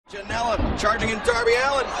Janela charging in Darby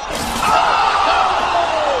Allin. Oh!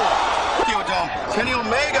 Kenny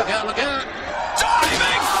Omega. Look out.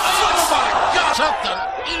 Diving! Oh my God! Something,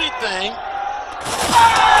 anything.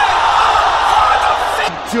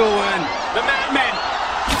 Doing The Madman.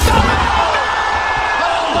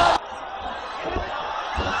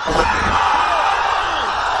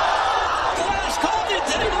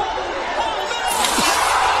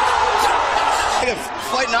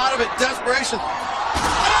 Fighting out of it, desperation.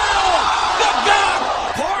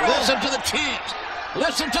 Listen to the chant.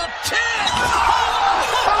 Listen to the chant.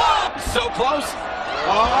 So close.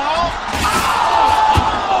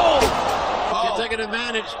 You're taking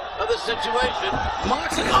advantage of the situation.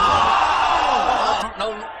 Moxley.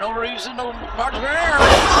 No reason, no margin for error. Oh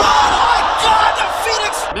my God, the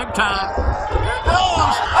Phoenix. Big time. Here it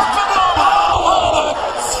goes.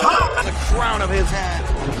 The crown of his head.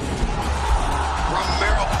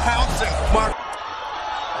 Romero pouncing. Mark.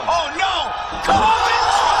 Oh no! Oh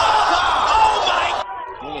my!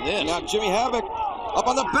 Look at this. Now Jimmy Havoc up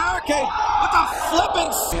on the barricade with the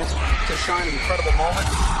flipping. To shine an incredible moment.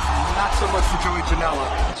 Not so much for Joey Janela.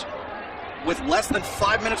 With less than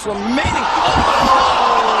 5 minutes remaining. Oh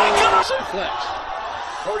my God! Suplex.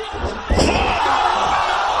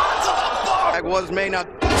 That was made now.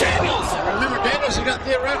 Daniels. Remember, Daniels has got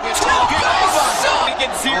theoretically. He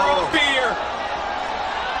gets zero fear.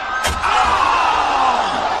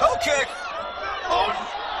 Kick. Oh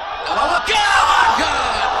my God!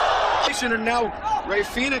 And now Ray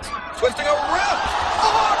Phoenix twisting around.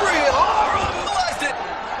 Aubrey realized it.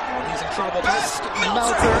 He's in trouble. Best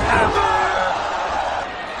Meltzer ever.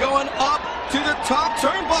 Going up to the top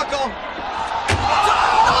turnbuckle.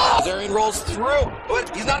 Zarian rolls through.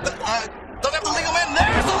 But he's not the doesn't have the legal man.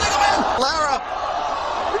 There's the legal man. Lara.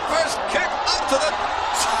 Reverse kick up to the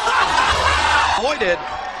avoided.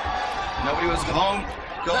 Nobody was home.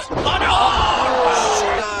 Goes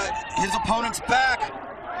his opponent's back.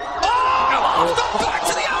 Oh! Back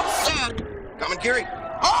to the outside. Coming Gary.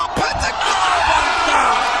 Oh, Pentagon!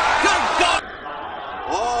 Good God!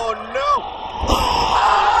 Oh no! Oh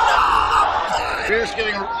no! Pierce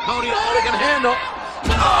getting Cody all he can handle.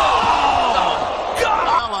 Oh! God!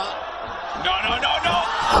 No!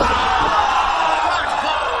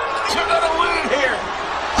 You're gonna win here.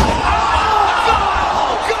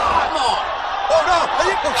 Are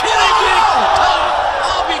you kidding me?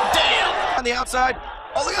 I'll be damned. On the outside.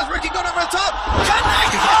 Oh, look at Ricky going over the top.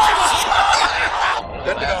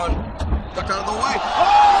 Pentagon ducked out of the way. Oh,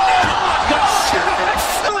 no!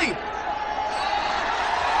 Silly.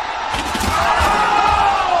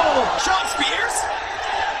 Oh! Sean Spears.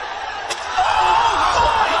 Oh!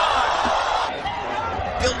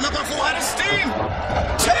 Building up a full head of steam.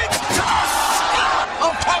 Takes toss.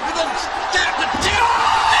 On top of the stack of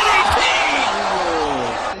NEP.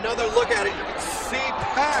 Another look at it. You can see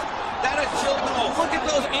Pac. That agility. Oh, look at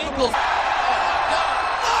those ankles.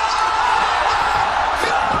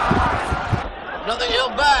 Nothing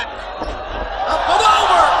held back. Up and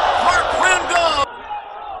over. Mark Ringo.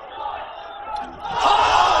 Oh!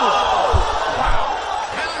 Wow.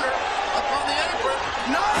 Counter up on the apron.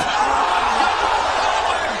 No!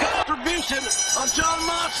 Contribution on John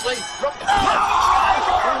Moxley from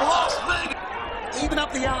Las Vegas. Even up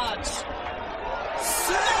the odds.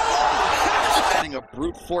 Adding a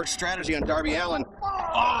brute force strategy on Darby Allin.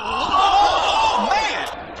 Oh, man!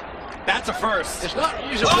 That's a first. It's not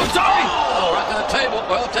usually. Oh, Darby! Oh, right to the table.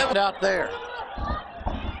 Well, table out there.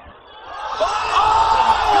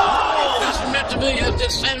 Oh! This is meant to be. It's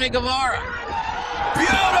just Sammy Guevara.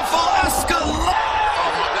 Beautiful escalation. Oh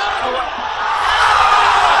my God!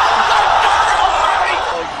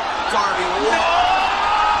 Darby.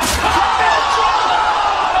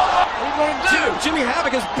 What are you going to do? Jimmy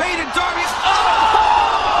Havoc has baited Darby. Oh!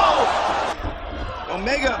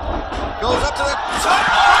 Omega goes up to the top.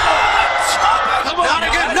 Come on, Not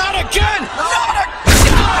again! Not again! Not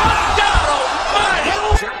again! God almighty!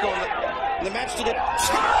 Jericho in the match to the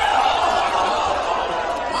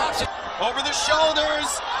over the shoulders.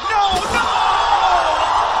 No!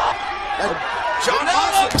 John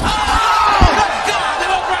Moxley. Oh my God! They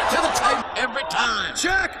went right to the table every time.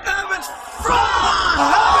 Jack Evans from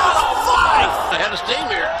Heaven's Life. They had a steam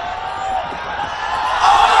here.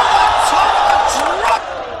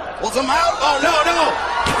 Pulls him out. Oh, no.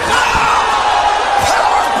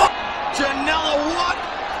 Janela, what?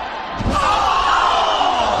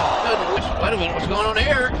 Oh! Wait a minute, what's going on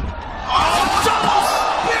here? Oh, double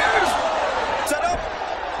spears. Set up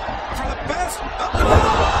for the best.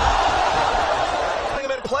 Putting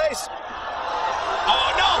him in place.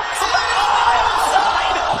 Oh, no.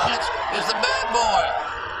 It's the bad boy.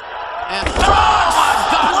 And oh my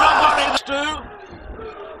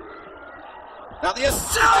Now the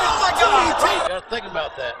assist. Oh my God! You gotta think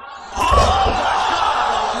about that. Oh my God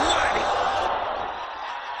Almighty!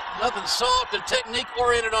 Nothing soft and technique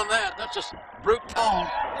oriented on that. That's just brute tone.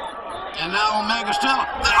 And now Omega still.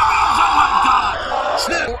 Oh my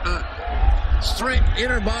God! Strength,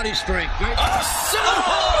 inner body strength. Great.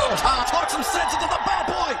 Talk some sense into the bad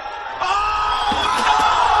boy.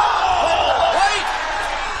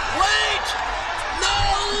 Wait! No!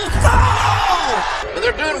 And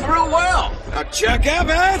they're doing real well. Now Jack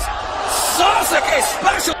Evans, Sasuke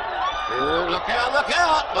special. Look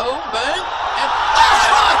out! Boom, bang, and that's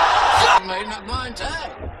right. Made that blind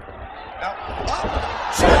tag.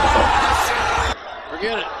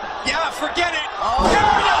 Forget it. Yeah, forget it. Oh,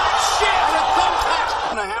 shit!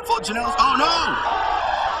 And a handful of Janelle's. Oh no!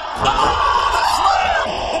 The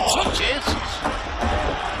slam! It took chances.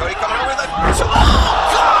 Cody coming over the.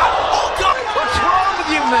 Oh God! What's wrong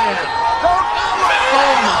with you, man? Oh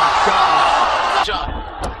my God! Shot.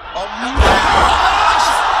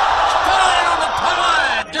 Fine on the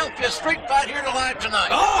pine. Philadelphia street fight here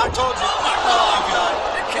tonight. Oh, I told you. Oh my God!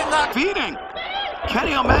 It cannot. Feeding.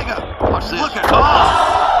 Kenny Omega. Watch this. Look at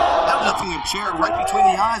that was lifting a chair right between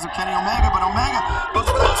the eyes of Kenny Omega, but Omega goes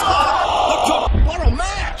over the top. What a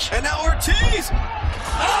match! And now Ortiz.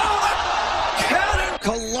 Oh, the cannon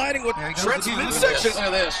colliding with Trent's midsection. Look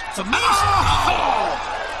at this. It's a mess.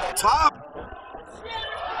 Top.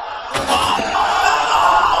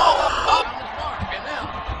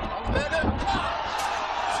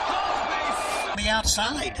 The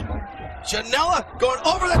outside. Janela going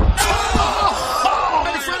over the top.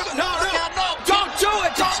 In front of it. No. Don't do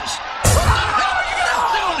it.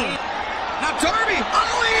 Now Darby.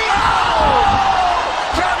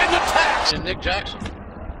 Driving attacks. And Nick Jackson.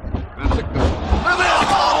 Oh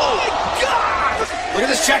my God! Look at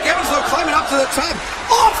this Jack Evans though climbing up to the top.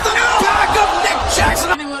 Off the back of Nick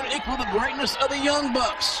Jackson. Anyone equal the greatness of the Young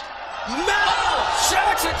Bucks.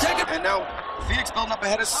 Jackson taking. And now Phoenix building up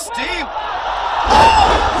ahead of steam.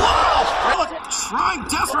 Trying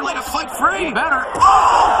desperately to fight free. Better. Oh,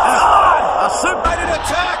 God! A super-rated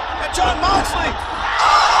attack at John Moxley.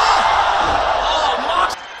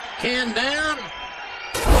 Moxley. Can down.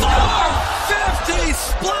 450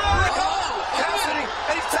 split. Cassidy,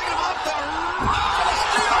 and he's taking him up the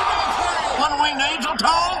One-winged angel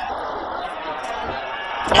toe.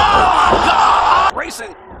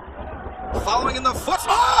 racing. Following in the foot.